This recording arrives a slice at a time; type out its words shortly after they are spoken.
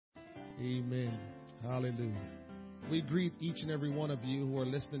Amen. Hallelujah. We greet each and every one of you who are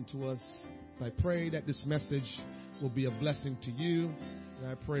listening to us. I pray that this message will be a blessing to you.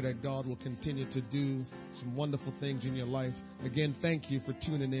 And I pray that God will continue to do some wonderful things in your life. Again, thank you for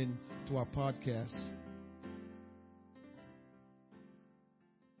tuning in to our podcast.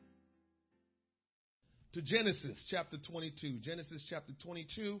 To Genesis chapter 22. Genesis chapter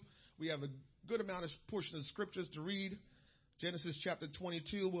 22. We have a good amount of portion of scriptures to read. Genesis chapter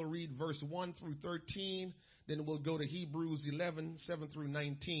 22, we'll read verse 1 through 13. Then we'll go to Hebrews 11, 7 through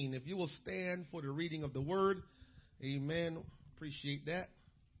 19. If you will stand for the reading of the word. Amen. Appreciate that.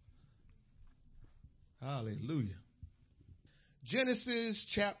 Hallelujah. Genesis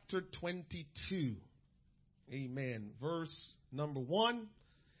chapter 22. Amen. Verse number 1.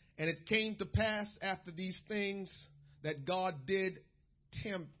 And it came to pass after these things that God did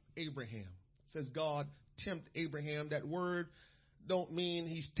tempt Abraham. It says God tempt Abraham. That word don't mean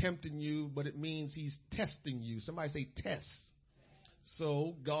he's tempting you, but it means he's testing you. Somebody say test.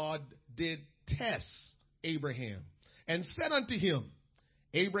 So God did test Abraham and said unto him,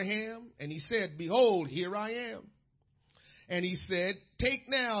 Abraham, and he said, behold, here I am. And he said, take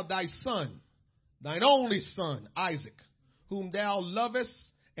now thy son, thine only son, Isaac, whom thou lovest,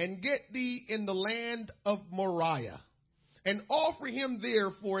 and get thee in the land of Moriah, and offer him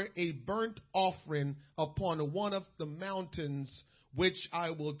therefore a burnt offering upon one of the mountains which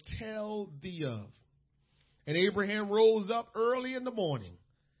I will tell thee of. And Abraham rose up early in the morning.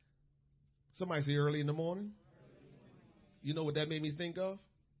 Somebody say early in the morning. You know what that made me think of?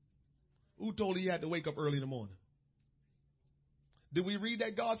 Who told you had to wake up early in the morning? Did we read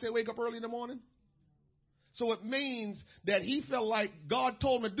that God said wake up early in the morning? So it means that he felt like God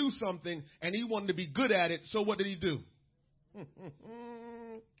told him to do something and he wanted to be good at it. So what did he do?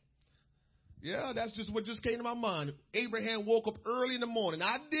 Yeah, that's just what just came to my mind. Abraham woke up early in the morning.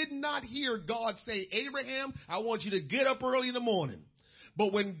 I did not hear God say, Abraham, I want you to get up early in the morning.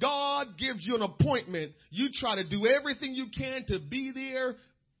 But when God gives you an appointment, you try to do everything you can to be there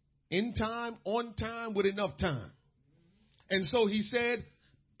in time, on time, with enough time. And so he said,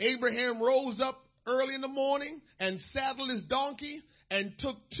 Abraham rose up early in the morning and saddled his donkey and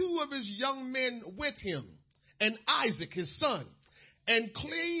took two of his young men with him and Isaac, his son, and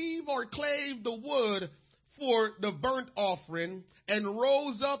clave the wood for the burnt offering, and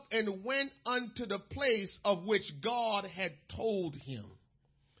rose up and went unto the place of which God had told him.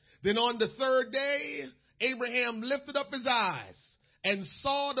 Then on the third day, Abraham lifted up his eyes and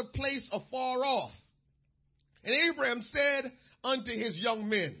saw the place afar off. And Abraham said unto his young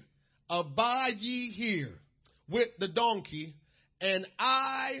men, abide ye here with the donkey, and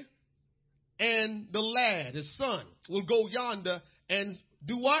I and the lad, his son, will go yonder and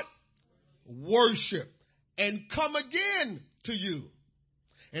do what? Worship, and come again to you.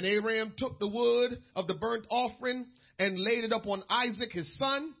 And Abraham took the wood of the burnt offering and laid it up on Isaac, his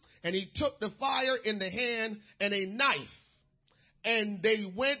son, and he took the fire in the hand and a knife, and they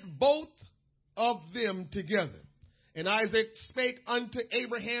went both of them together. And Isaac spake unto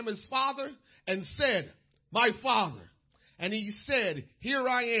Abraham his father and said, my father. And he said, here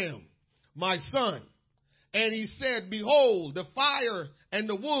I am, my son. And he said, behold, the fire and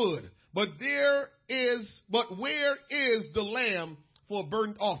the wood, but where is the lamb for a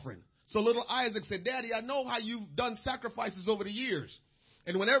burnt offering? So little Isaac said, Daddy, I know how you've done sacrifices over the years.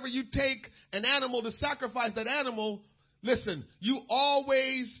 And whenever you take an animal to sacrifice that animal, listen, you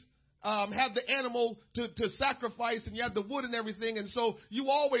always have the animal to sacrifice, and you have the wood and everything. And so you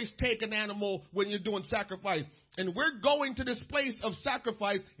always take an animal when you're doing sacrifice. And we're going to this place of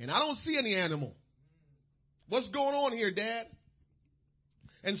sacrifice, and I don't see any animal. What's going on here, Dad?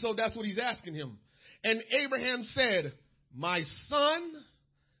 And so that's what he's asking him. And Abraham said, my son,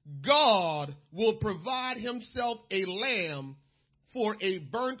 God will provide himself a lamb for a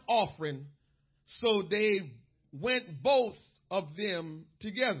burnt offering. So they went both of them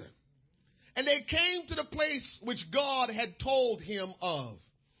together. And they came to the place which God had told him of.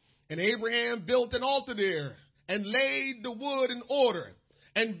 And Abraham built an altar there and laid the wood in order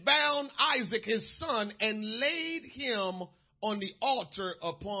and bound Isaac his son and laid him on the altar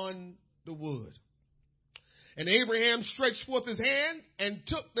upon the wood. And Abraham stretched forth his hand and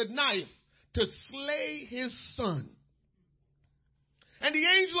took the knife to slay his son. And the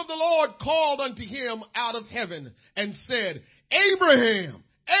angel of the Lord called unto him out of heaven and said, Abraham,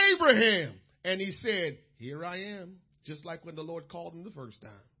 Abraham. And he said, here I am, just like when the Lord called him the first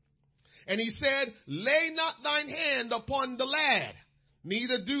time. And he said, lay not thine hand upon the lad,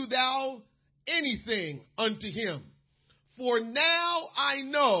 neither do thou anything unto him. For now I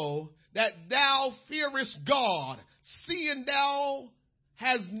know that thou fearest God, seeing thou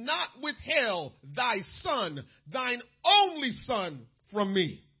has not withheld thy son, thine only son, from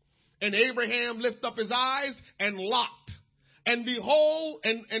me. And Abraham lifted up his eyes and looked, and behold,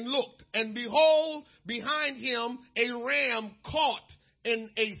 and looked, and behold, behind him a ram caught in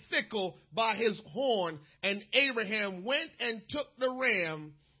a thicket by his horn. And Abraham went and took the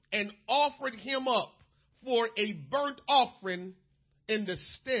ram and offered him up for a burnt offering in the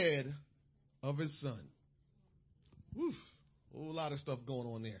stead of his son. Whew. A whole lot of stuff going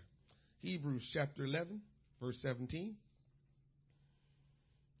on there. Hebrews chapter 11, verse 17.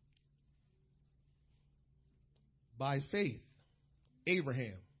 By faith,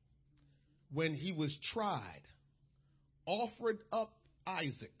 Abraham, when he was tried, offered up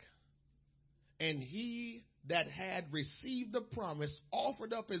Isaac, and he that had received the promise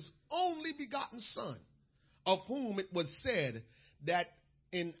offered up his only begotten son, of whom it was said that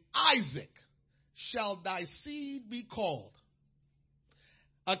in Isaac shall thy seed be called,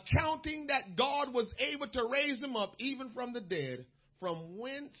 accounting that God was able to raise him up even from the dead, from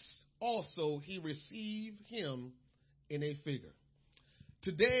whence also he received him in a figure.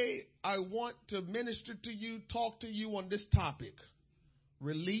 Today, I want to minister to you, talk to you on this topic.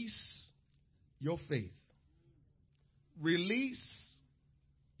 Release your faith. Release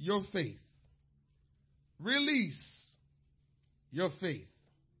your faith. Release your faith.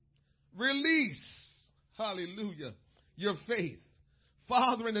 Release, hallelujah, your faith.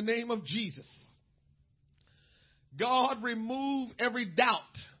 Father, in the name of Jesus, God, remove every doubt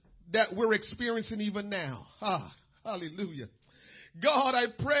that we're experiencing even now. Hallelujah. God, I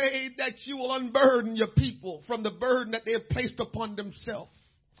pray that you will unburden your people from the burden that they have placed upon themselves.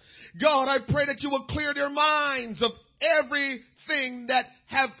 God, I pray that you will clear their minds of everything that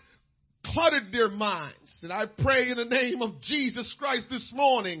have cluttered their minds. And I pray in the name of Jesus Christ this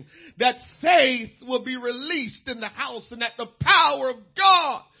morning that faith will be released in the house and that the power of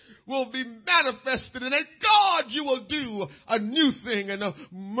God will be manifested, and that God, you will do a new thing and a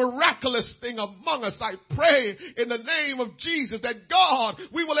miraculous thing among us. I pray in the name of Jesus that God,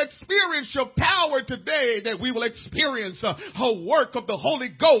 we will experience your power today, that we will experience a work of the Holy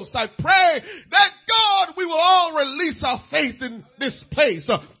Ghost. I pray that God, we will all release our faith in this place,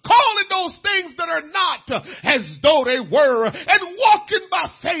 calling those things that are not as though they were, and walking by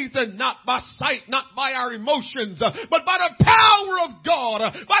faith and not by sight, not by our emotions, but by the power of God,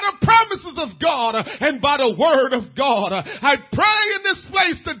 by the promises of God, and by the word of God. I pray in this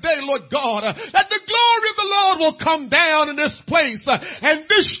place today, Lord God, that the glory of the Lord will come down in this place and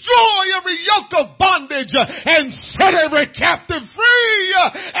destroy every yoke of bondage and set every captive free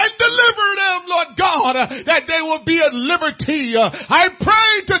and deliver them, Lord God, that they will be at liberty. I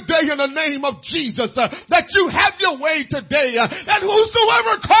pray today in the name of Jesus that you have your way today, and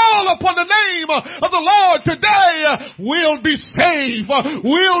whosoever call upon the name of the Lord today will be saved,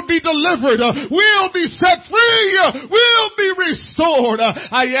 will be delivered, will be set free, will be restored.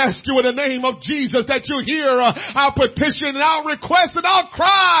 I ask you in the name of Jesus that you hear our petition and our request and our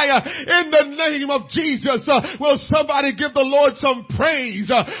cry in the name of Jesus. Will somebody give the Lord some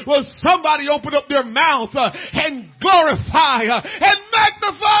praise? Will somebody open up their mouth and glorify and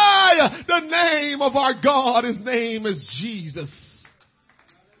magnify the name of our God? His name is Jesus.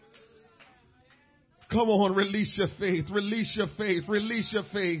 Come on, release your faith, release your faith, release your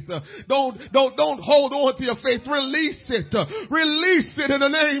faith. Don't hold on to your faith. Release it in the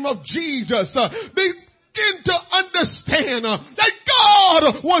name of Jesus. Begin to understand that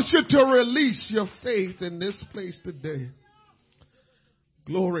God wants you to release your faith in this place today.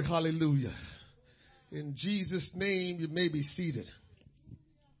 Glory, hallelujah. In Jesus' name, you may be seated.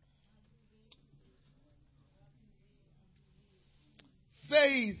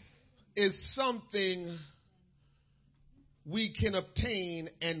 Faith is something we can obtain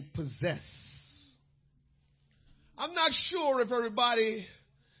and possess. I'm not sure if everybody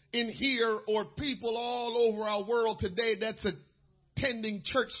in here or people all over our world today that's attending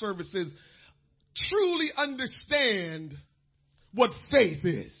church services truly understand what faith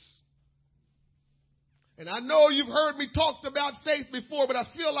is. And I know you've heard me talk about faith before, but I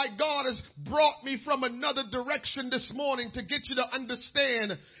feel like God has brought me from another direction this morning to get you to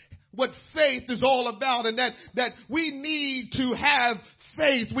understand what faith is all about, and that we need to have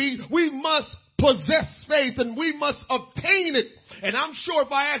faith. We must possess faith, and we must obtain it. And I'm sure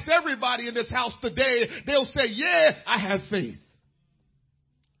if I ask everybody in this house today, they'll say, yeah, I have faith.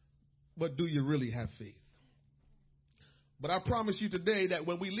 But do you really have faith? But I promise you today that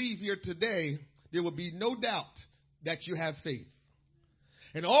when we leave here today, there will be no doubt that you have faith.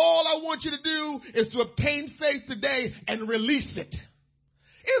 And all I want you to do is to obtain faith today and release it.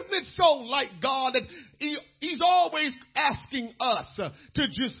 Isn't it so like God that He's always asking us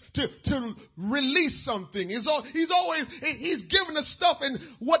to release something. He's giving us stuff, and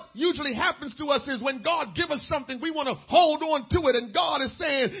what usually happens to us is when God gives us something, we want to hold on to it, and God is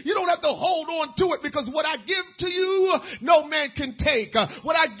saying, you don't have to hold on to it, because what I give to you, no man can take.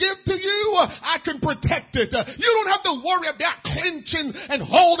 What I give to you, I can protect it. You don't have to worry about clenching and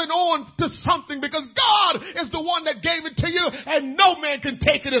holding on to something, because God is the one that gave it to you, and no man can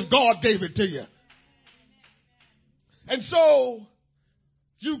take it if God gave it to you. And so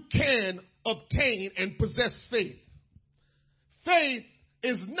you can obtain and possess faith. Faith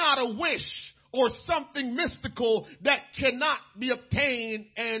is not a wish or something mystical that cannot be obtained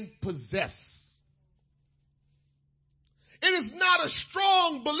and possessed. It is not a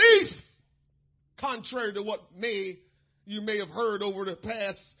strong belief, contrary to what you may have heard over the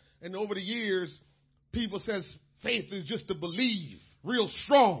past and over the years. People says faith is just to believe real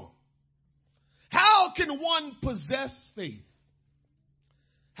strong. How can one possess faith?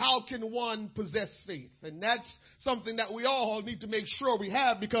 How can one possess faith? And that's something that we all need to make sure we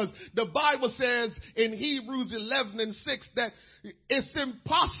have, because the Bible says in Hebrews 11:6 that it's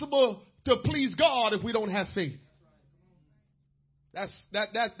impossible to please God if we don't have faith.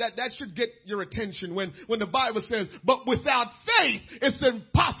 That should get your attention when the Bible says, but without faith, it's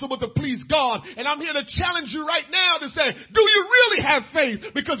impossible to please God. And I'm here to challenge you right now to say, do you really have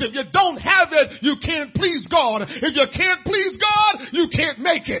faith? Because if you don't have it, you can't please God. If you can't please God, you can't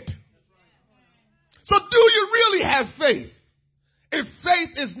make it. So do you really have faith? If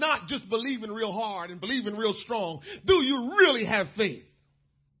faith is not just believing real hard and believing real strong, do you really have faith?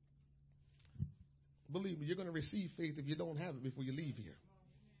 Believe me, you're going to receive faith if you don't have it before you leave here.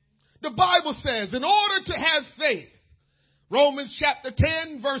 The Bible says, in order to have faith, Romans chapter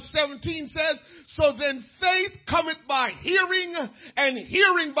 10 verse 17 says, so then faith cometh by hearing, and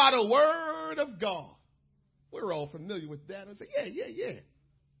hearing by the word of God. We're all familiar with that. I say, yeah.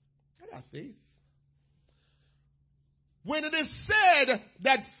 I got faith. When it is said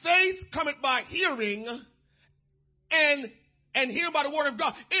that faith cometh by hearing, and hearing by the word of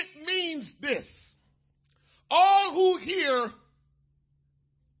God, it means this. All who hear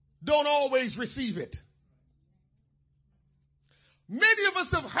don't always receive it. Many of us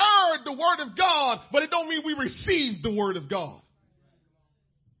have heard the word of God, but it don't mean we received the word of God.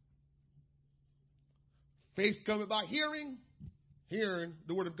 Faith coming by hearing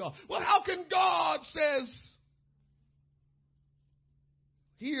the word of God. Well, how can God says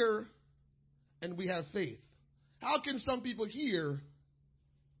hear and we have faith? How can some people hear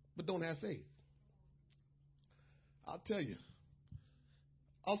but don't have faith? I'll tell you.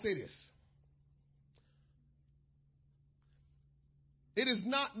 I'll say this. It is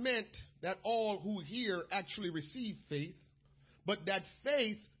not meant that all who hear actually receive faith, but that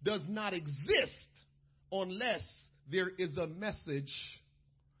faith does not exist unless there is a message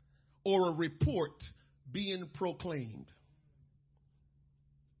or a report being proclaimed.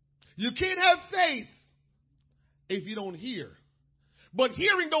 You can't have faith if you don't hear. But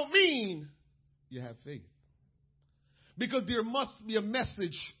hearing don't mean you have faith. Because there must be a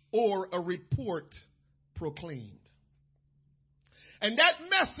message or a report proclaimed. And that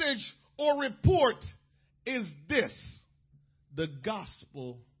message or report is this: the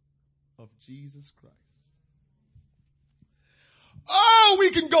gospel of Jesus Christ. Oh,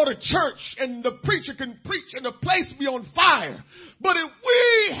 we can go to church and the preacher can preach and the place be on fire. But if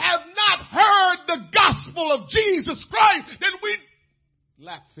we have not heard the gospel of Jesus Christ, then we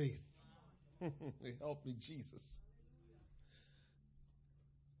lack faith. Help me, Jesus.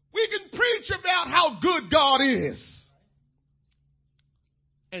 We can preach about how good God is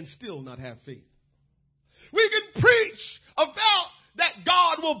and still not have faith. We can preach about that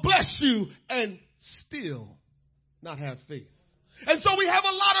God will bless you and still not have faith. And so we have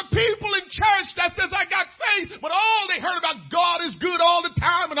a lot of people in church that says, I got faith, but all they heard about God is good all the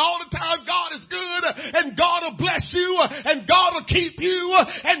time, and all the time God is good, and God will bless you, and God will keep you,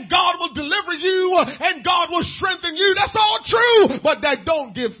 and God will deliver you, and God will strengthen you. That's all true, but that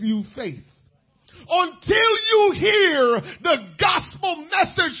don't give you faith. Until you hear the gospel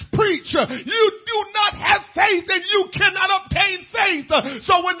message preached, you do not have faith and you cannot obtain faith.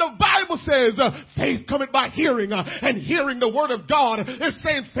 So when the Bible says faith cometh by hearing and hearing the word of God, it's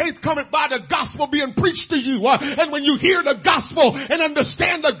saying faith cometh by the gospel being preached to you. And when you hear the gospel and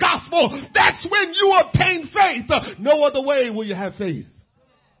understand the gospel, that's when you obtain faith. No other way will you have faith.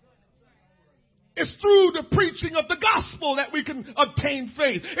 It's through the preaching of the gospel that we can obtain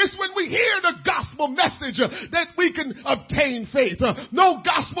faith. It's when we hear the gospel message that we can obtain faith. No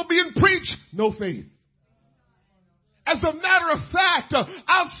gospel being preached, no faith. As a matter of fact,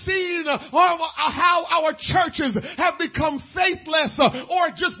 I've seen how our churches have become faithless or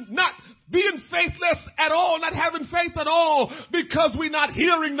just not being faithless at all, not having faith at all, because we're not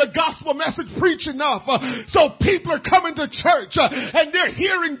hearing the gospel message preached enough. So people are coming to church and they're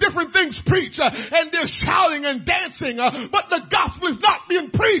hearing different things preached and they're shouting and dancing, but the gospel is not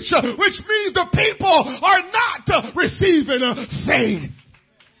being preached, which means the people are not receiving faith.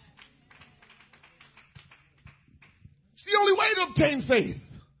 It's the only way to obtain faith.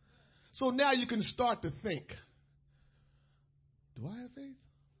 So now you can start to think, do I have faith?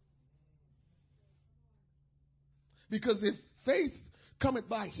 Because if faith cometh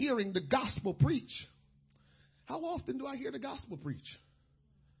by hearing the gospel preach, how often do I hear the gospel preach?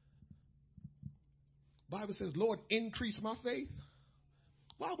 The Bible says, Lord, increase my faith.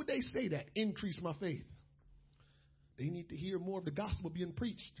 Why would they say that? Increase my faith. They need to hear more of the gospel being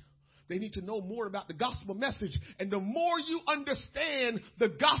preached. They need to know more about the gospel message. And the more you understand the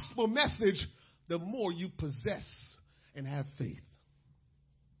gospel message, the more you possess and have faith.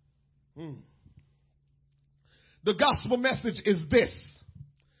 The gospel message is this: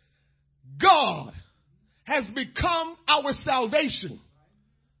 God has become our salvation.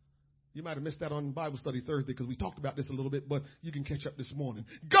 You might have missed that on Bible study Thursday because we talked about this a little bit, but you can catch up this morning.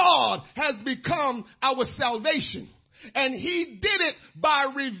 God has become our salvation, and he did it by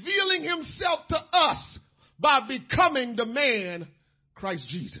revealing himself to us by becoming the man Christ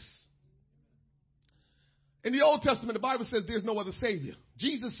Jesus. In the Old Testament, the Bible says there's no other Savior.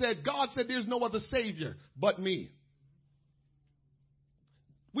 Jesus said, God said there's no other Savior but me.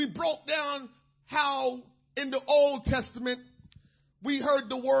 We broke down how in the Old Testament we heard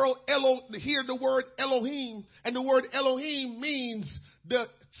the word Elohim, and the word Elohim means the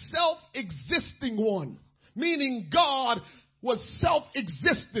self-existing one, meaning God was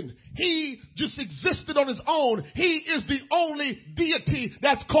self-existent. He just existed on his own. He is the only deity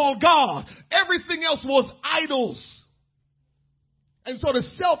that's called God. Everything else was idols. And so the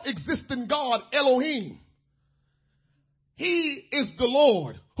self-existent God, Elohim, he is the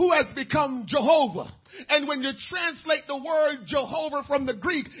Lord who has become Jehovah. And when you translate the word Jehovah from the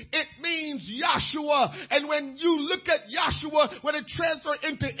Greek, it means Yahshua. And when you look at Yahshua, when it transfers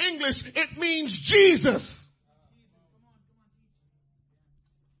into English, it means Jesus.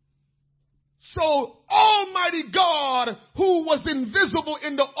 So Almighty God, who was invisible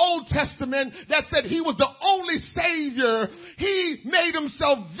in the Old Testament, that said he was the only Savior, he made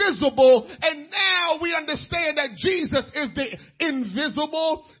himself visible. And now we understand that Jesus is the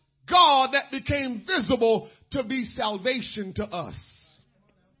invisible God that became visible to be salvation to us.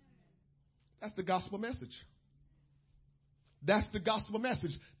 That's the gospel message. That's the gospel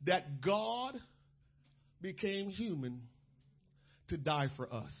message, that God became human to die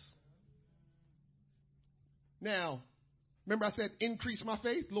for us. Now, remember I said, increase my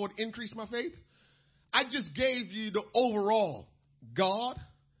faith? Lord, increase my faith. I just gave you the overall. God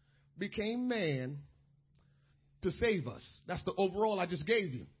became man to save us. That's the overall I just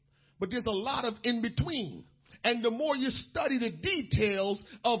gave you. But there's a lot of in between. And the more you study the details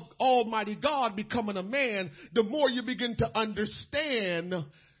of Almighty God becoming a man, the more you begin to understand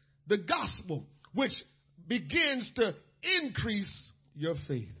the gospel, which begins to increase your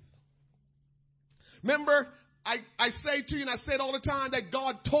faith. Remember, I say to you, and I say it all the time, that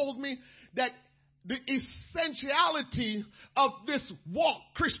God told me that the essentiality of this walk,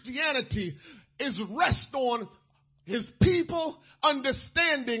 Christianity, is rest on his people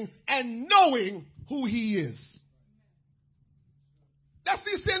understanding and knowing who he is. That's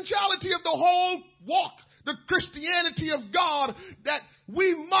the essentiality of the whole walk, the Christianity of God, that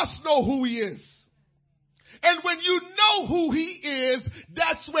we must know who he is. And when you know who he is,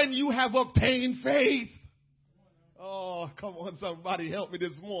 that's when you have obtained faith. Oh, come on, somebody help me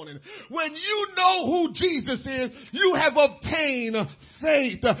this morning. When you know who Jesus is, you have obtained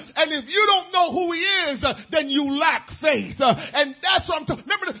faith. And if you don't know who he is, then you lack faith. And that's what I'm talking.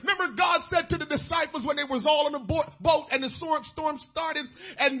 Remember God said to the disciples when they was all in the boat and the storm started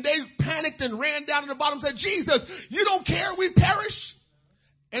and they panicked and ran down to the bottom and said, Jesus, you don't care we perish?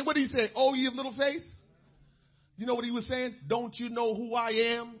 And what did he say? Oh, ye of little faith? You know what he was saying? Don't you know who I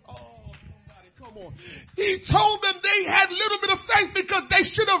am? Oh. Come on. He told them they had a little bit of faith because they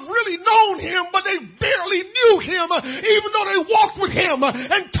should have really known him, but they barely knew him, even though they walked with him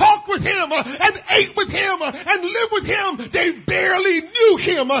and talked with him and ate with him and lived with him. They barely knew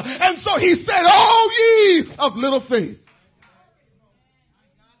him. And so he said, oh, ye of little faith.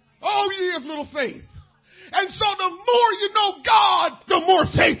 Oh, ye of little faith. And so the more you know God, the more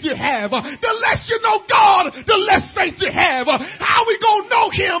faith you have. The less you know God, the less faith you have. How we gonna know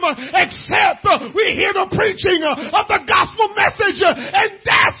Him except we hear the preaching of the gospel message. And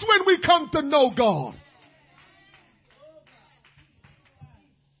that's when we come to know God.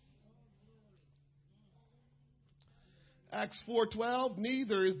 Acts 4:12,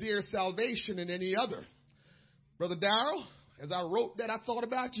 neither is there salvation in any other. Brother Darrell, as I wrote that, I thought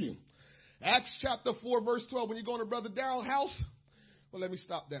about you. Acts chapter 4, verse 12, when you go to Brother Darrell's house, well, let me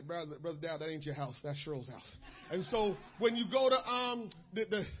stop that. Brother Darrell, that ain't your house. That's Cheryl's house. And so when you go to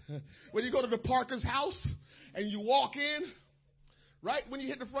when you go to the Parker's house and you walk in, right when you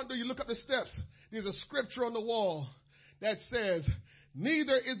hit the front door, you look up the steps. There's a scripture on the wall that says,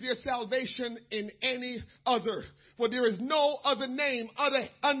 neither is there salvation in any other, for there is no other name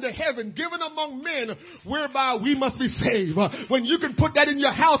under heaven given among men whereby we must be saved. When you can put that in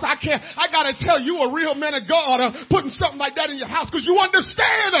your house, I gotta tell you, a real man of God, putting something like that in your house, because you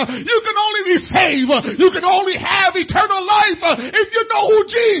understand you can only be saved. You can only have eternal life if you know who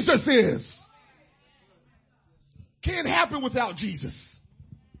Jesus is. Can't happen without Jesus.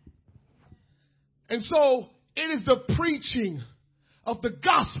 And so it is the preaching of the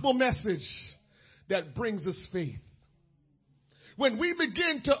gospel message that brings us faith. When we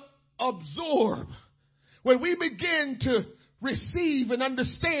begin to absorb, when we begin to receive and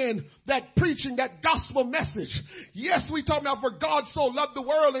understand that preaching, that gospel message. Yes, we talk about for God so loved the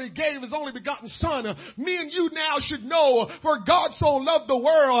world and He gave His only begotten Son. Me and you now should know, for God so loved the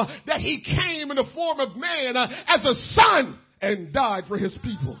world that He came in the form of man as a son and died for His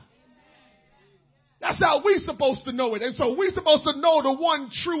people. That's how we're supposed to know it. And so we're supposed to know the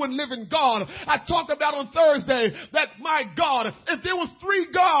one true and living God. I talked about on Thursday that, my God, if there was 3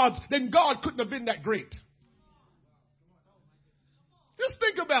 gods, then God couldn't have been that great. Just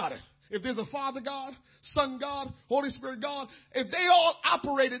think about it. If there's a Father God, Son God, Holy Spirit God, if they all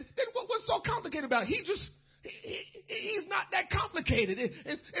operated, then what's so complicated about it? He's not that complicated.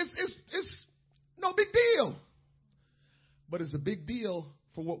 It's no big deal. But it's a big deal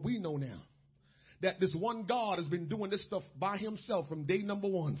for what we know now. That this one God has been doing this stuff by Himself from day number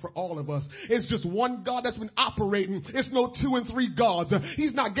 1 for all of us. It's just one God that's been operating. It's no 2 and 3 gods.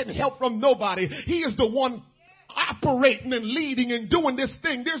 He's not getting help from nobody. He is the one operating and leading and doing this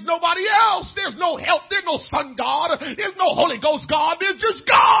thing. There's nobody else. There's no help. There's no Son God. There's no Holy Ghost God. There's just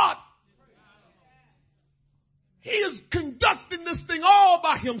God. He is conducting this thing all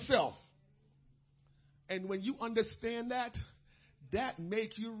by Himself. And when you understand that, that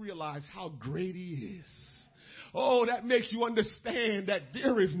makes you realize how great He is. Oh, that makes you understand that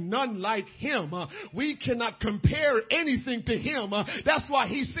there is none like Him. We cannot compare anything to Him. That's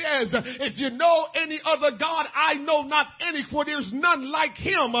why He says, if you know any other God, I know not any, for there's none like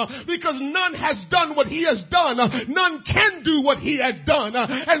Him, because none has done what He has done. None can do what He has done.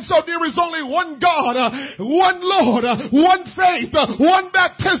 And so there is only one God, one Lord, one faith, one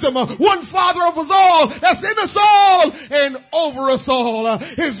baptism, one Father of us all, that's in us all and over us all.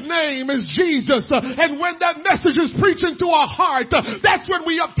 His name is Jesus. And when that message is preaching to our heart, that's when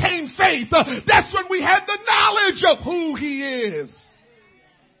we obtain faith. That's when we have the knowledge of who He is.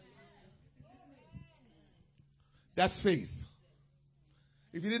 That's faith.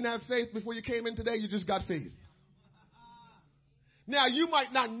 If you didn't have faith before you came in today, you just got faith. Now, you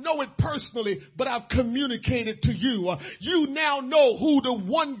might not know it personally, but I've communicated to you. You now know who the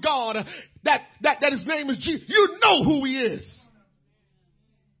one God, that His name is Jesus. You know who He is.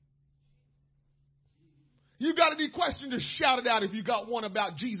 You got any question, just shout it out if you got one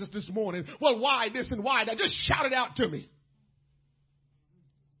about Jesus this morning. Well, why this and why that? Just shout it out to me.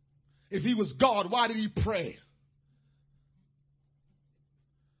 If He was God, why did He pray?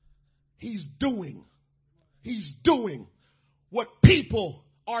 He's doing what people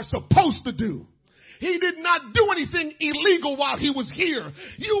are supposed to do. He did not do anything illegal while He was here.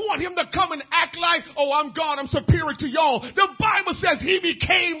 You want Him to come and act like, oh, I'm God, I'm superior to y'all. The Bible says He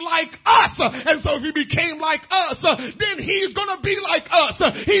became like us. And so if He became like us, then He's going to be like us.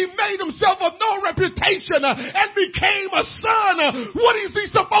 He made Himself of no reputation and became a son. What is He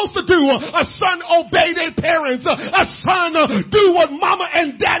supposed to do? A son obey their parents. A son do what mama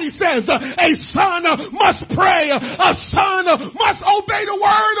and daddy says. A son must pray. A son must obey the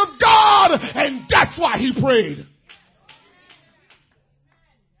word of God. And that's why He prayed.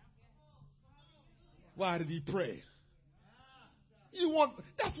 Why did He pray?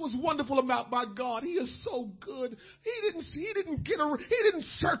 That's what's wonderful about my God. He is so good. He didn't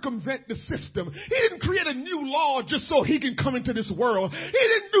circumvent the system. He didn't create a new law just so He can come into this world. He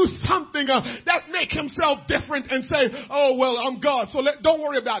didn't do something that make Himself different and say, oh, well, I'm God, so don't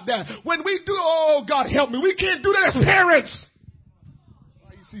worry about that. When we do, oh, God help me, we can't do that as parents.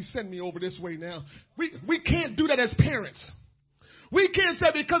 Send me over this way now. We can't do that as parents. We can't say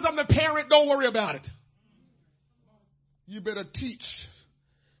because I'm the parent, don't worry about it. You better teach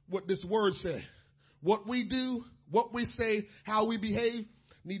what this word says. What we do, what we say, how we behave,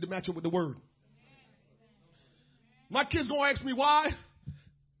 need to match up with the word. My kids going to ask me why?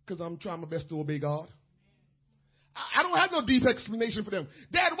 Because I'm trying my best to obey God. I don't have no deep explanation for them.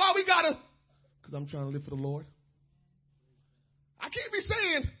 Dad, why we got to? Because I'm trying to live for the Lord. I can't be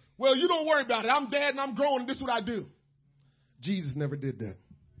saying, well, you don't worry about it. I'm dad and I'm grown and this is what I do. Jesus never did that.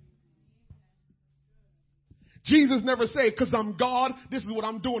 Jesus never said, because I'm God, this is what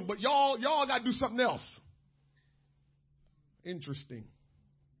I'm doing. But y'all got to do something else. Interesting.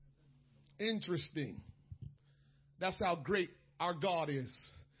 That's how great our God is.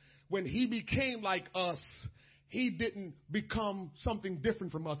 When he became like us, he didn't become something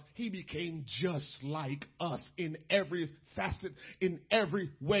different from us. He became just like us in every facet, in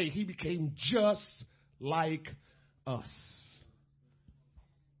every way. He became just like us.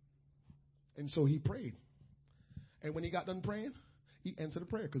 And so he prayed. And when he got done praying, he answered the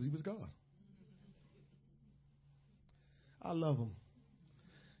prayer because he was God. I love him.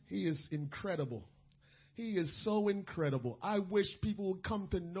 He is incredible. He is so incredible. I wish people would come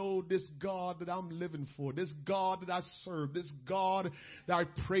to know this God that I'm living for, this God that I serve, this God that I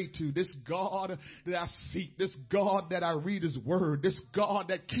pray to, this God that I seek, this God that I read his word, this God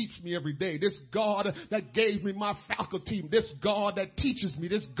that keeps me every day, this God that gave me my faculty, this God that teaches me,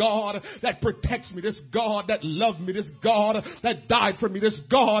 this God that protects me, this God that loved me, this God that died for me, this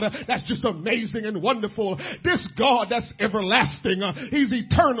God that's just amazing and wonderful, this God that's everlasting, he's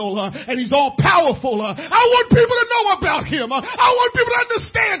eternal and he's all powerful. I want people to know about him. I want people to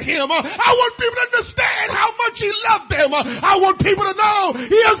understand him. I want people to understand how much he loved them. I want people to know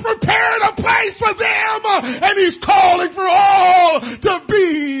he has prepared a place for them and he's calling for all to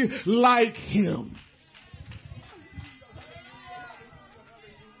be like him.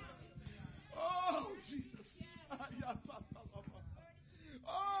 Oh, Jesus.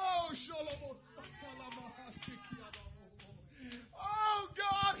 Oh,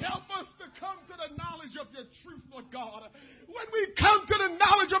 God, help us to come to the knowledge of your truth, Lord God. When we come to the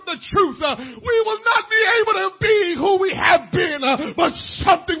knowledge of the truth, we will not be able to be who we have been, but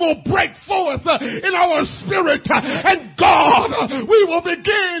something will break forth in our spirit. And God, we will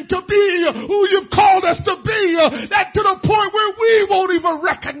begin to be who you've called us to be, that to the point where we won't even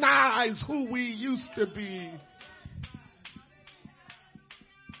recognize who we used to be.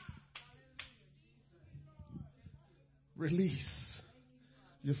 Release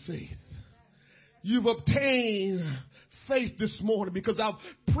your faith. You've obtained faith this morning because I've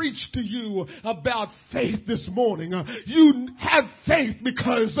preached to you about faith this morning. You have faith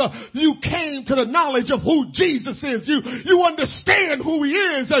because you came to the knowledge of who Jesus is. You understand who he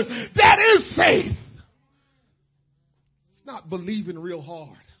is. That is faith. It's not believing real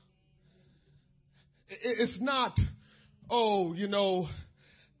hard. It's not,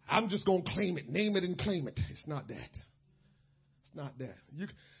 I'm just going to claim it, name it and claim it. It's not that. It's not that.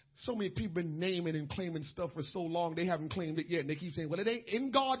 So many people been naming and claiming stuff for so long, they haven't claimed it yet. And they keep saying, well, it ain't in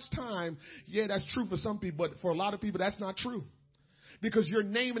God's time. Yeah, that's true for some people, but for a lot of people, that's not true. Because you're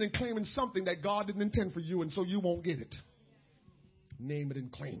naming and claiming something that God didn't intend for you, and so you won't get it. Name it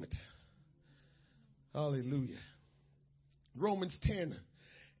and claim it. Hallelujah. Romans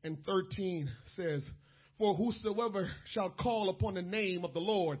 10:13 says, for whosoever shall call upon the name of the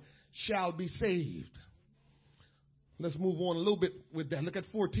Lord shall be saved. Let's move on a little bit with that. Look at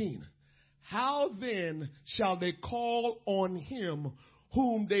 14. How then shall they call on him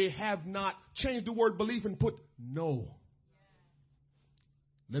whom they have not? Change the word belief and put know.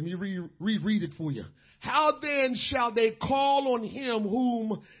 Let me reread it for you. How then shall they call on him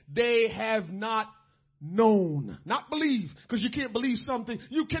whom they have not known? Not believe, because you can't believe something.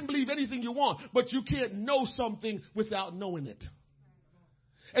 You can believe anything you want, but you can't know something without knowing it.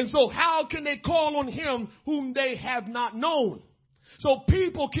 And so how can they call on him whom they have not known? So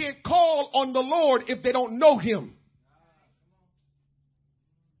people can't call on the Lord if they don't know him.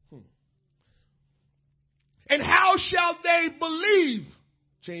 And how shall they believe?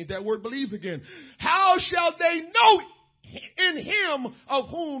 Change that word believe again. How shall they know in him of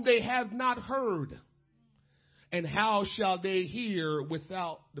whom they have not heard? And how shall they hear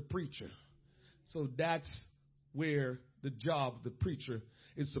without the preacher? So that's where the job of the preacher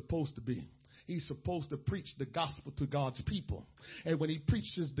is supposed to be. He's supposed to preach the gospel to God's people. And when he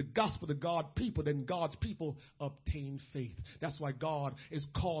preaches the gospel to God's people, then God's people obtain faith. That's why God is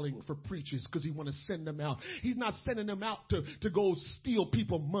calling for preachers, because he wants to send them out. He's not sending them out to go steal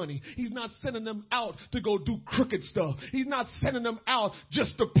people money. He's not sending them out to go do crooked stuff. He's not sending them out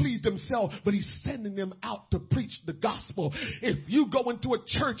just to please themselves, but he's sending them out to preach the gospel. If you go into a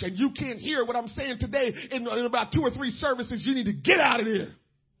church and you can't hear what I'm saying today in about 2 or 3 services, you need to get out of there.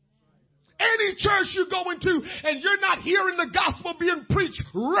 Any church you go into and you're not hearing the gospel being preached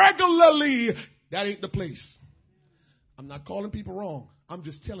regularly, that ain't the place. I'm not calling people wrong. I'm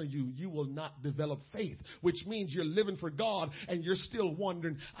just telling you, you will not develop faith, which means you're living for God and you're still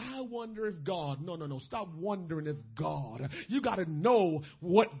wondering, I wonder if God. No. Stop wondering if God. You got to know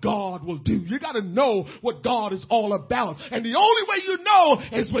what God will do. You got to know what God is all about. And the only way you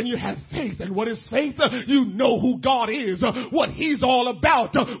know is when you have faith. And what is faith? You know who God is, what he's all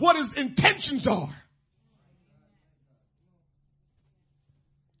about, what his intentions are.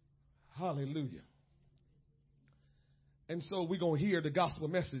 Hallelujah. And so we're going to hear the gospel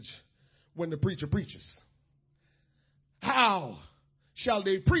message when the preacher preaches. How shall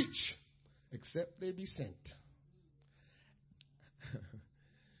they preach except they be sent?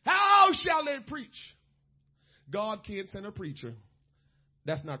 How shall they preach? God can't send a preacher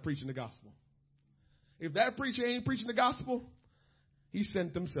that's not preaching the gospel. If that preacher ain't preaching the gospel, he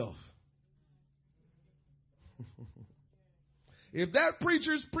sent himself. If that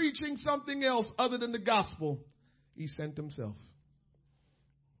preacher's preaching something else other than the gospel, he sent himself.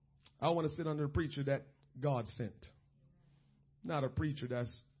 I want to sit under a preacher that God sent, not a preacher that's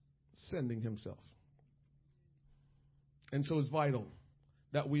sending himself. And so it's vital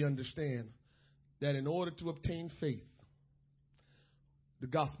that we understand that in order to obtain faith, the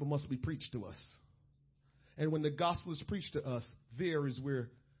gospel must be preached to us. And when the gospel is preached to us, there is where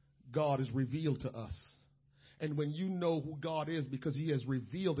God is revealed to us. And when you know who God is because he has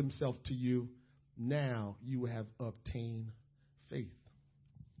revealed himself to you, now you have obtained faith.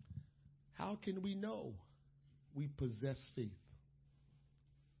 How can we know we possess faith?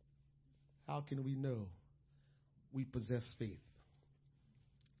 How can we know we possess faith?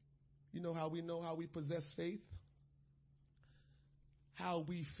 You know how we know how we possess faith? How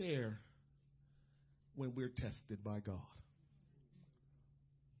we fare when we're tested by God.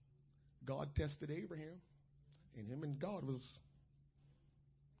 God tested Abraham, and him and God was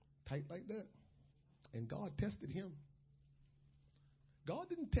tight like that. And God tested him. God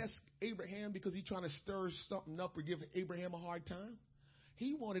didn't test Abraham because he's trying to stir something up or give Abraham a hard time.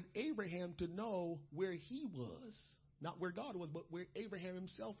 He wanted Abraham to know where he was, not where God was, but where Abraham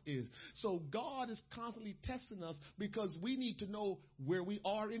himself is. So God is constantly testing us because we need to know where we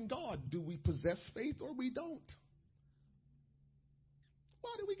are in God. Do we possess faith or we don't?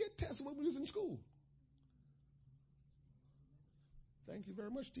 Why did we get tested when we was in school? Thank you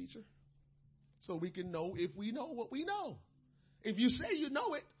very much, teacher. So we can know if we know what we know. If you say you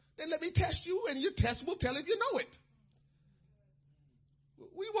know it, then let me test you, and your test will tell if you know it.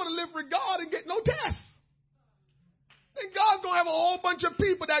 We want to live for God and get no tests. Then God's going to have a whole bunch of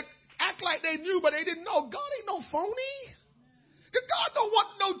people that act like they knew, but they didn't know. God ain't no phony. God don't want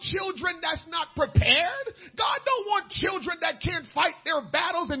no children that's not prepared. God don't want children that can't fight their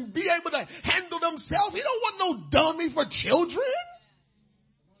battles and be able to handle themselves. He don't want no dummy for children.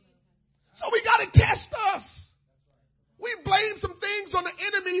 So we got to test us. We blame some things on the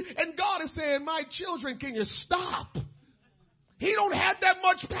enemy, and God is saying, my children, can you stop? He don't have that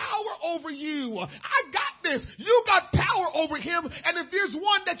much power over you. I got this. You got power over him, and if there's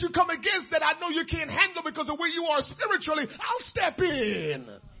one that you come against that I know you can't handle because of where you are spiritually, I'll step in.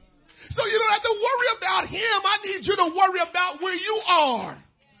 So you don't have to worry about him. I need you to worry about where you are.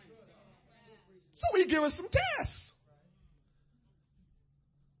 So he give us some tests.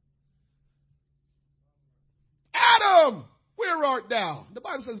 Adam, where art thou? The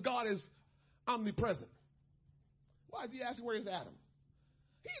Bible says God is omnipresent. Why is he asking where is Adam?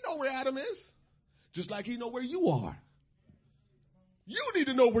 He know where Adam is, just like he know where you are. You need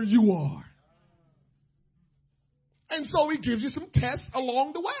to know where you are. And so he gives you some tests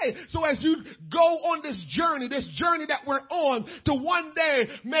along the way. So as you go on this journey that we're on to one day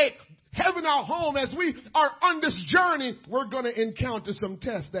make heaven our home, as we are on this journey, we're going to encounter some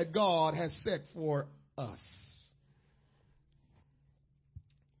tests that God has set for us.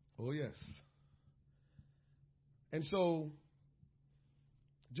 Oh, yes. And so,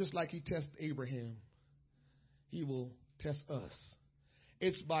 just like he tested Abraham, he will test us.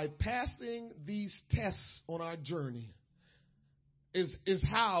 It's by passing these tests on our journey is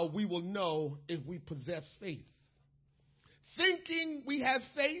how we will know if we possess faith. Thinking we have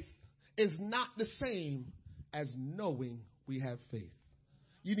faith is not the same as knowing we have faith.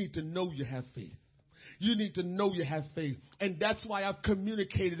 You need to know you have faith. You need to know you have faith. And that's why I've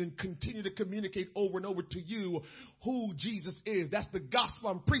communicated and continue to communicate over and over to you who Jesus is. That's the gospel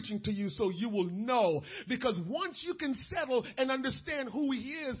I'm preaching to you so you will know. Because once you can settle and understand who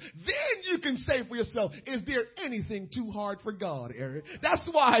he is, then you can say for yourself, is there anything too hard for God, Eric? That's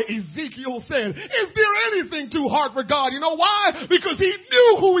why Ezekiel said, is there anything too hard for God? You know why? Because he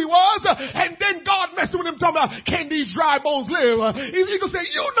knew who he was. And then God messed with him talking about, can these dry bones live? Ezekiel said,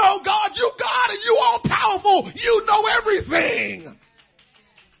 you know God, you God, and you all powerful. You know everything.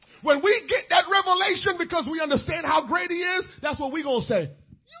 When we get that revelation because we understand how great he is, that's what we're going to say.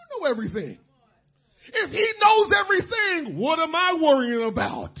 You know everything. If he knows everything, what am I worrying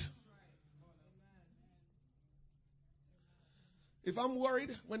about? If I'm worried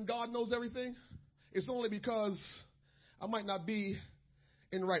when God knows everything, it's only because I might not be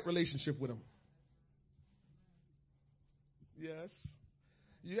in the right relationship with him. Yes.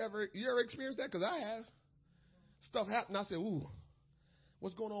 You ever experienced that? Because I have. Stuff happened. I said, ooh,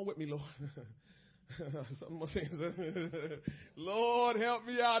 what's going on with me, Lord? Lord, help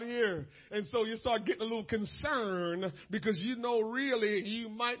me out here. And so you start getting a little concerned because you know really you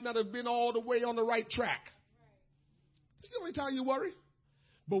might not have been all the way on the right track. It's the only time you worry.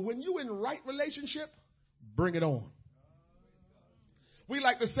 But when you're in the right relationship, bring it on. We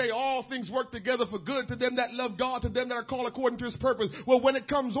like to say all things work together for good to them that love God, to them that are called according to his purpose. Well, when it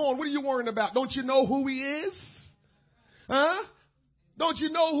comes on, what are you worrying about? Don't you know who he is? Huh? Don't you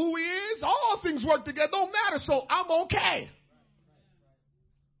know who he is? All things work together. Don't matter, so I'm okay.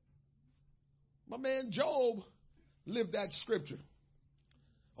 My man Job lived that scripture.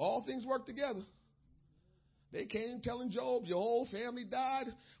 All things work together. They came telling Job, your whole family died,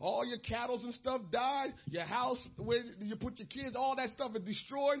 all your cattle and stuff died, your house where you put your kids, all that stuff is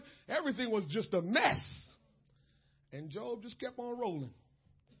destroyed. Everything was just a mess. And Job just kept on rolling.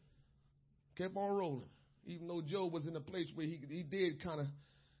 Kept on rolling. Even though Job was in a place where he did kind of,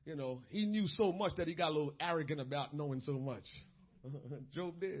 he knew so much that he got a little arrogant about knowing so much.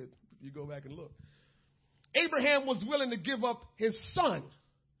 Job did, if you go back and look. Abraham was willing to give up his son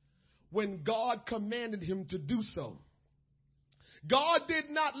when God commanded him to do so. God did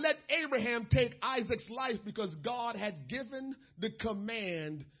not let Abraham take Isaac's life because God had given the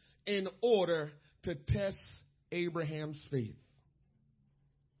command in order to test Abraham's faith.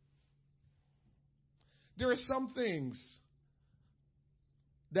 There are some things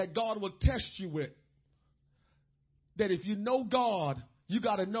that God will test you with that if you know God, you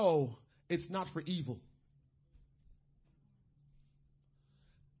got to know it's not for evil.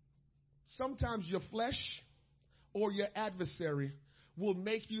 Sometimes your flesh or your adversary will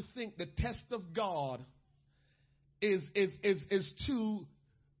make you think the test of God is to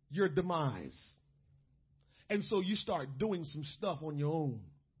your demise. And so you start doing some stuff on your own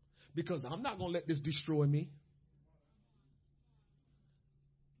because I'm not going to let this destroy me.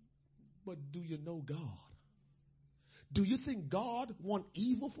 But do you know God? Do you think God wants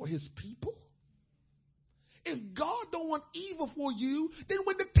evil for his people? If God don't want evil for you, then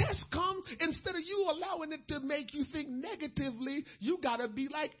when the test comes, instead of you allowing it to make you think negatively, you got to be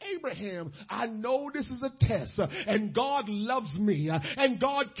like Abraham. I know this is a test, and God loves me, and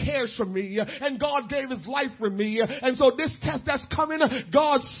God cares for me, and God gave his life for me. And so this test that's coming,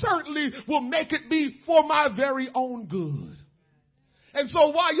 God certainly will make it be for my very own good. And so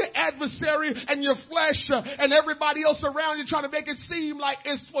while your adversary and your flesh and everybody else around you trying to make it seem like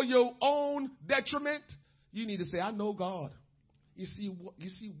it's for your own detriment, you need to say, I know God. You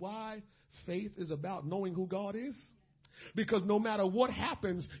see why faith is about knowing who God is? Because no matter what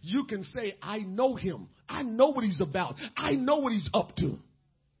happens, you can say, I know him. I know what he's about. I know what he's up to.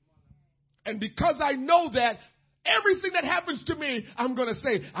 And because I know that, everything that happens to me, I'm going to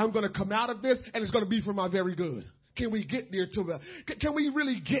say, I'm going to come out of this and it's going to be for my very good. Can we get there can we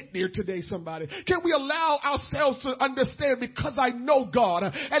really get there today, somebody? Can we allow ourselves to understand because I know God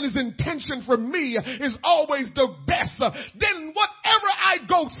and his intention for me is always the best. Then whatever I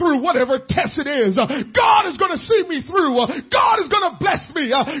go through, whatever test it is, God is going to see me through. God is going to bless me.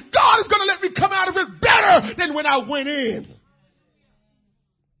 God is going to let me come out of it better than when I went in.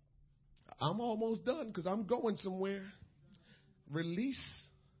 I'm almost done because I'm going somewhere. Release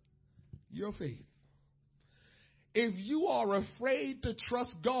your faith. If you are afraid to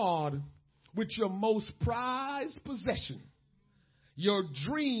trust God with your most prized possession, your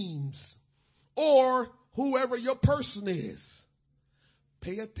dreams, or whoever your person is,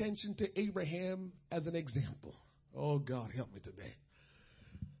 pay attention to Abraham as an example. Oh, God, help me today.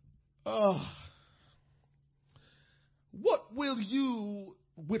 What will you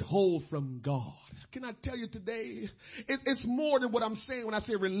withhold from God. Can I tell you today, it's more than what I'm saying when I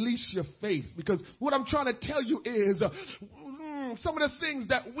say release your faith, because what I'm trying to tell you is some of the things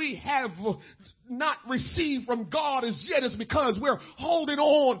that we have not received from God as yet is because we're holding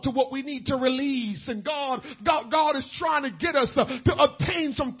on to what we need to release. And God is trying to get us to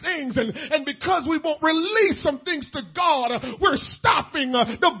obtain some things. And because we won't release some things to God, we're stopping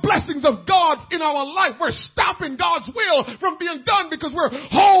the blessings of God in our life. We're stopping God's will from being done because we're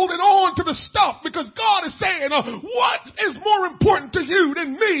holding on to the stuff. Because God is saying, what is more important to you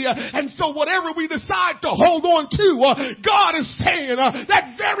than me? And so whatever we decide to hold on to, God is saying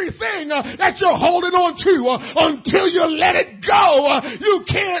that very thing that you're holding on to, until you let it go, you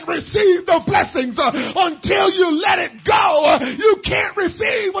can't receive the blessings. Until you let it go, you can't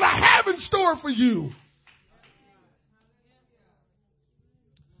receive what I have in store for you.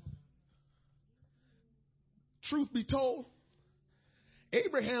 Truth be told,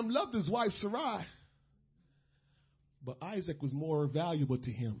 Abraham loved his wife Sarai, but Isaac was more valuable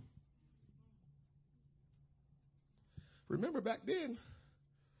to him. Remember back then,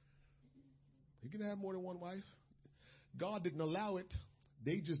 you can have more than one wife. God didn't allow it.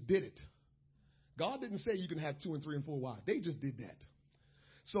 They just did it. God didn't say you can have 2 and 3 and 4 wives. They just did that.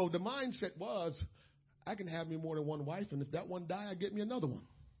 So the mindset was, I can have me more than one wife, and if that one die, I get me another one.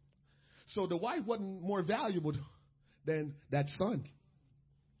 So the wife wasn't more valuable than that son.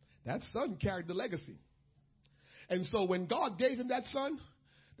 That son carried the legacy. And so when God gave him that son,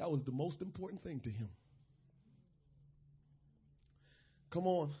 that was the most important thing to him. Come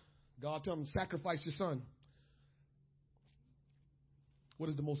on. God told him, sacrifice your son. What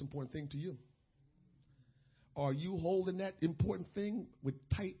is the most important thing to you? Are you holding that important thing with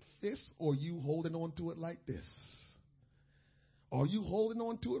tight fists, or are you holding on to it like this? Are you holding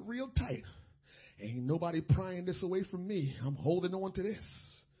on to it real tight? Ain't nobody prying this away from me. I'm holding on to this.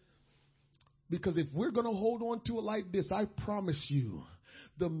 Because if we're going to hold on to it like this, I promise you,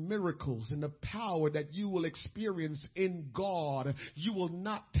 the miracles and the power that you will experience in God, you will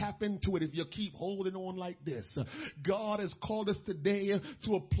not tap into it if you keep holding on like this. God has called us today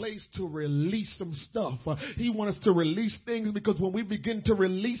to a place to release some stuff. He wants us to release things, because when we begin to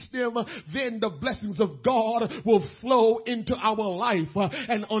release them, then the blessings of God will flow into our life.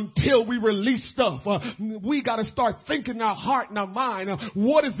 And until we release stuff, we got to start thinking in our heart and our mind,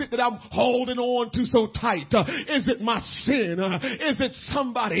 what is it that I'm holding on to so tight? Is it my sin? Is it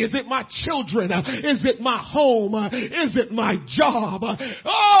somebody? Is it my children? Is it my home? Is it my job?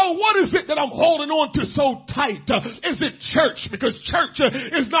 Oh, what is it that I'm holding on to so tight? Is it church? Because church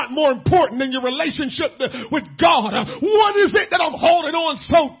is not more important than your relationship with God. What is it that I'm holding on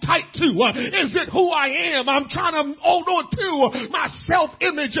so tight to? Is it who I am? I'm trying to hold on to my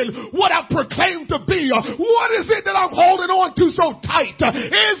self-image and what I proclaim to be. What is it that I'm holding on to so tight?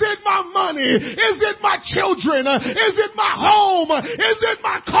 Is it my money? Is it my children? Is it my home? Is it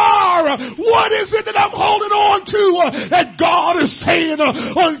my car? What is it that I'm holding on to that God is saying,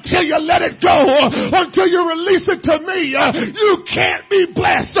 until you let it go, until you release it to me, you can't be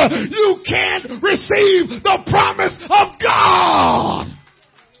blessed. You can't receive the promise of God.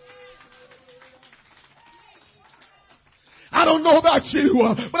 I don't know about you,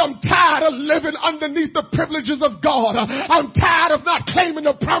 but I'm tired of living underneath the privileges of God. I'm tired of not claiming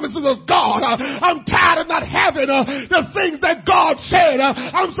the promises of God. I'm tired of not having the things that God said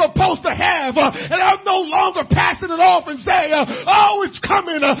I'm supposed to have. And I'm no longer passing it off and say, oh, it's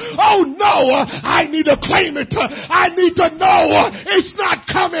coming. Oh, no, I need to claim it. I need to know it's not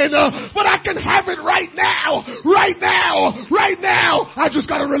coming, but I can have it right now. Right now. Right now. I just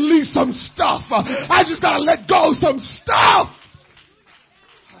got to release some stuff. I just got to let go some stuff.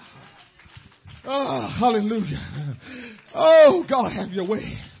 Oh, hallelujah. Oh, God, have your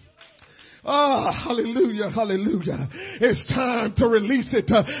way. Oh, hallelujah, hallelujah. It's time to release it.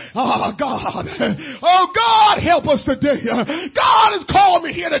 Oh, God. Oh, God, help us today. God has called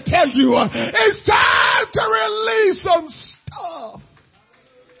me here to tell you it's time to release some stuff.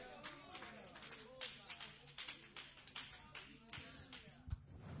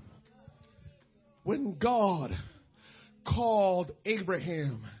 When God called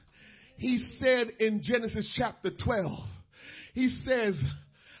Abraham, he said in Genesis chapter 12, he says,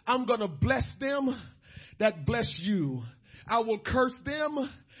 I'm going to bless them that bless you. I will curse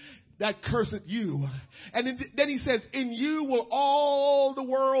them that curseth you. And then he says, in you will all the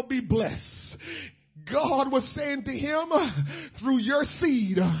world be blessed. God was saying to him, through your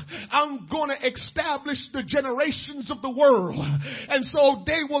seed, I'm going to establish the generations of the world. And so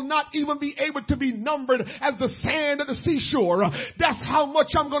they will not even be able to be numbered as the sand of the seashore. That's how much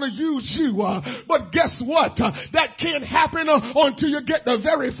I'm going to use you. But guess what? That can't happen until you get the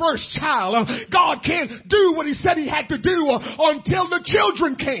very first child. God can't do what he said he had to do until the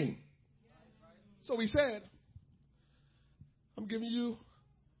children came. So he said, I'm giving you,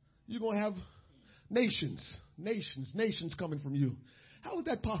 you're going to have nations coming from you. How is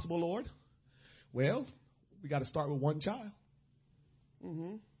that possible, Lord? Well, we got to start with one child.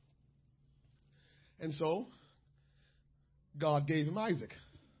 And so, God gave him Isaac.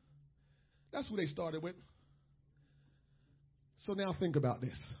 That's who they started with. So now think about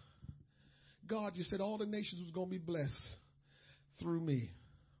this. God, you said all the nations was going to be blessed through me.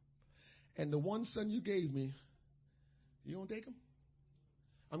 And the one son you gave me, you don't take him?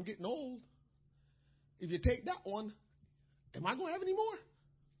 I'm getting old. If you take that one, am I going to have any more?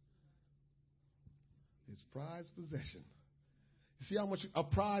 His prized possession. You see how much a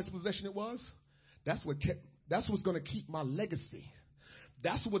prized possession it was? That's what's going to keep my legacy.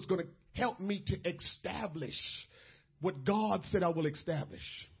 That's what's going to help me to establish what God said I will establish.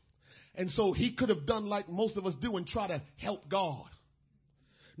 And so he could have done like most of us do and try to help God.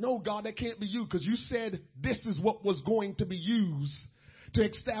 No, God, that can't be you, because you said this is what was going to be used to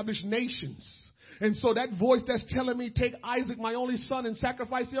establish nations. And so that voice that's telling me take Isaac, my only son, and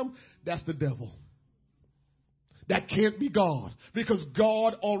sacrifice him, that's the devil. That can't be God, because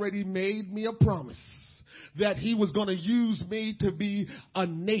God already made me a promise that he was going to use me to be a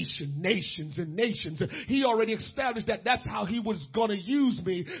nation, nations and nations. He already established that that's how he was going to use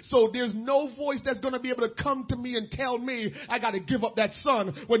me. So there's no voice that's going to be able to come to me and tell me I got to give up that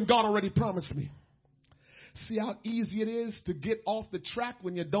son when God already promised me. See how easy it is to get off the track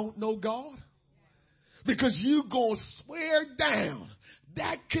when you don't know God? Because you going to swear down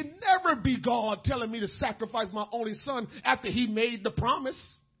that can never be God telling me to sacrifice my only son after he made the promise.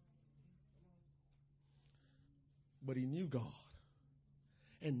 But he knew God.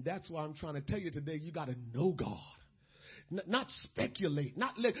 And that's why I'm trying to tell you today, you got to know God. Not speculate,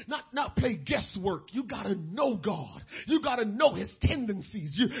 not play guesswork. You got to know God. You got to know his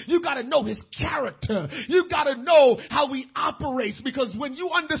tendencies. You got to know his character. You got to know how he operates, because when you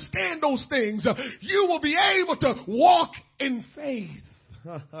understand those things, you will be able to walk in faith.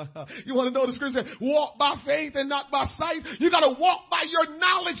 You want to know the scripture? Walk by faith and not by sight. You got to walk by your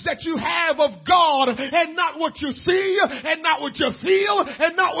knowledge that you have of God, and not what you see, and not what you feel,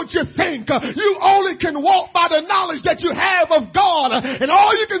 and not what you think. You only can walk by the knowledge that you have of God. And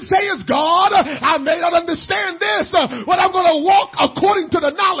all you can say is, God, I may not understand this, but I'm going to walk according to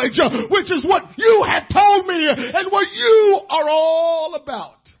the knowledge, which is what you have told me and what you are all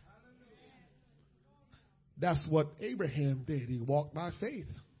about. That's what Abraham did. He walked by faith.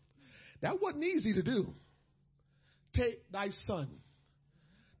 That wasn't easy to do. Take thy son,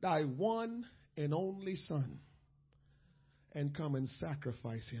 thy one and only son, and come and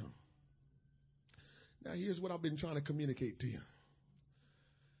sacrifice him. Now here's what I've been trying to communicate to you.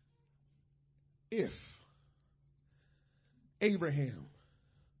 If Abraham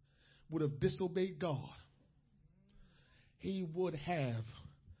would have disobeyed God, he would have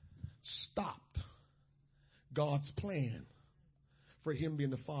stopped God's plan for him being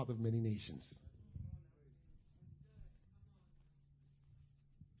the father of many nations.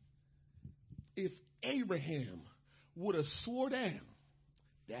 If Abraham would have swore down,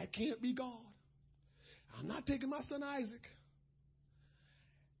 that can't be God, I'm not taking my son Isaac,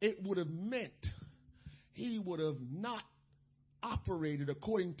 it would have meant he would have not operated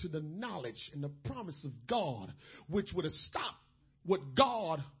according to the knowledge and the promise of God, which would have stopped what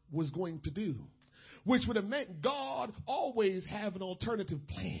God was going to do. Which would have meant God always have an alternative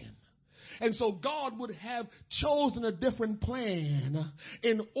plan. And so God would have chosen a different plan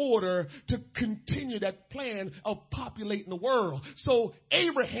in order to continue that plan of populating the world. So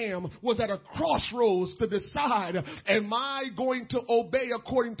Abraham was at a crossroads to decide, am I going to obey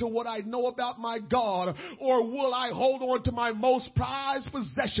according to what I know about my God, or will I hold on to my most prized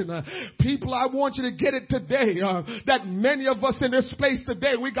possession? People, I want you to get it today, that many of us in this place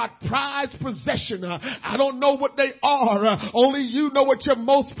today, we got prized possession. I don't know what they are. Only you know what your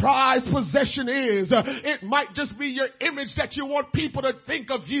most prized possession is. It might just be your image that you want people to think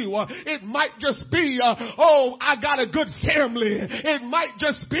of you. It might just be, I got a good family. It might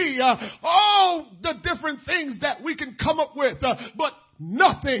just be, the different things that we can come up with. But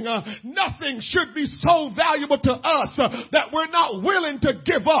nothing should be so valuable to us that we're not willing to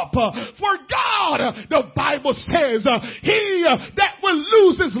give up for God. God, the Bible says, he that will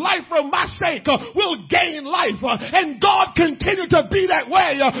lose his life for my sake will gain life. And God continue to be that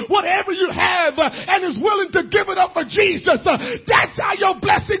way. Whatever you have and is willing to give it up for Jesus, that's how your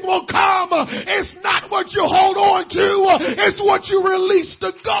blessing will come. It's not what you hold on to. It's what you release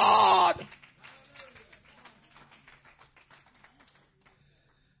to God.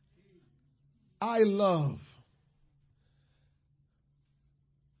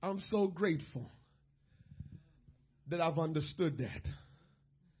 I'm so grateful that I've understood that.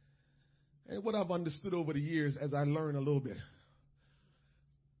 And what I've understood over the years as I learn a little bit,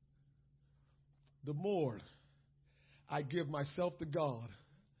 the more I give myself to God,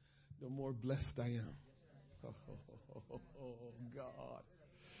 the more blessed I am. Oh,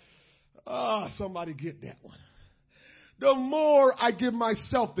 God. Somebody get that one. The more I give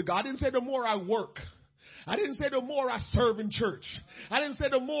myself to God. I didn't say the more I work. I didn't say the more I serve in church. I didn't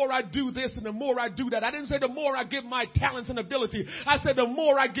say the more I do this and the more I do that. I didn't say the more I give my talents and ability. I said the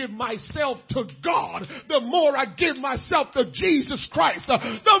more I give myself to God, the more I give myself to Jesus Christ,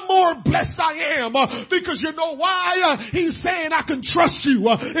 the more blessed I am. Because you know why? He's saying I can trust you.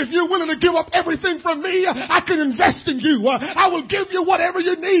 If you're willing to give up everything from me, I can invest in you. I will give you whatever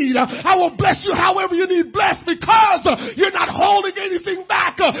you need. I will bless you however you need blessed because you're not holding anything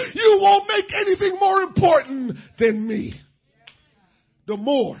back. You won't make anything more important than me. The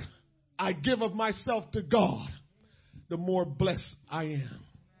more I give of myself to God, the more blessed I am.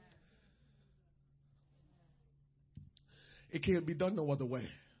 It can't be done no other way.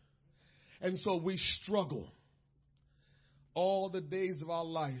 And so we struggle all the days of our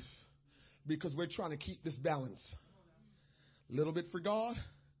life because we're trying to keep this balance. A little bit for God,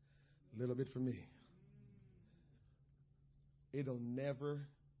 a little bit for me. It'll never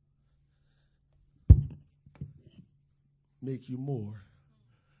make you more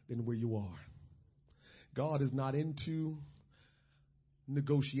than where you are. God is not into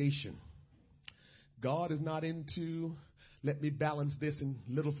negotiation. God is not into let me balance this and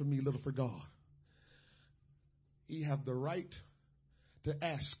little for me, little for God. He have the right to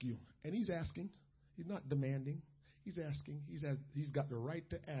ask you. And he's asking. He's not demanding. He's asking. He's got the right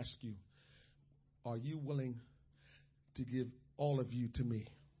to ask you, are you willing to give all of you to me?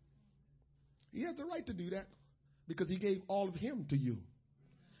 He has the right to do that. Because he gave all of him to you.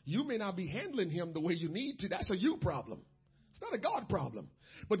 You may not be handling him the way you need to. That's a you problem. It's not a God problem.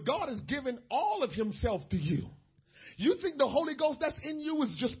 But God has given all of himself to you. You think the Holy Ghost that's in you is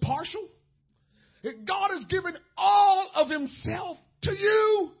just partial? God has given all of himself to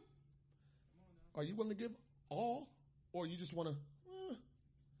you. Are you willing to give all? Or you just want to...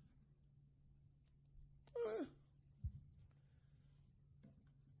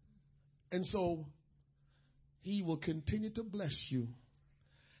 And so... he will continue to bless you.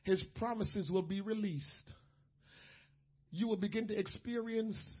 His promises will be released. You will begin to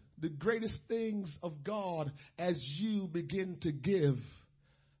experience the greatest things of God as you begin to give,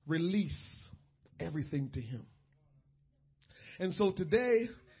 release everything to him. And so today,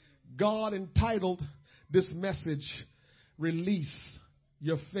 God entitled this message, Release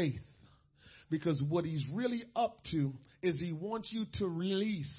Your Faith. Because what he's really up to is he wants you to release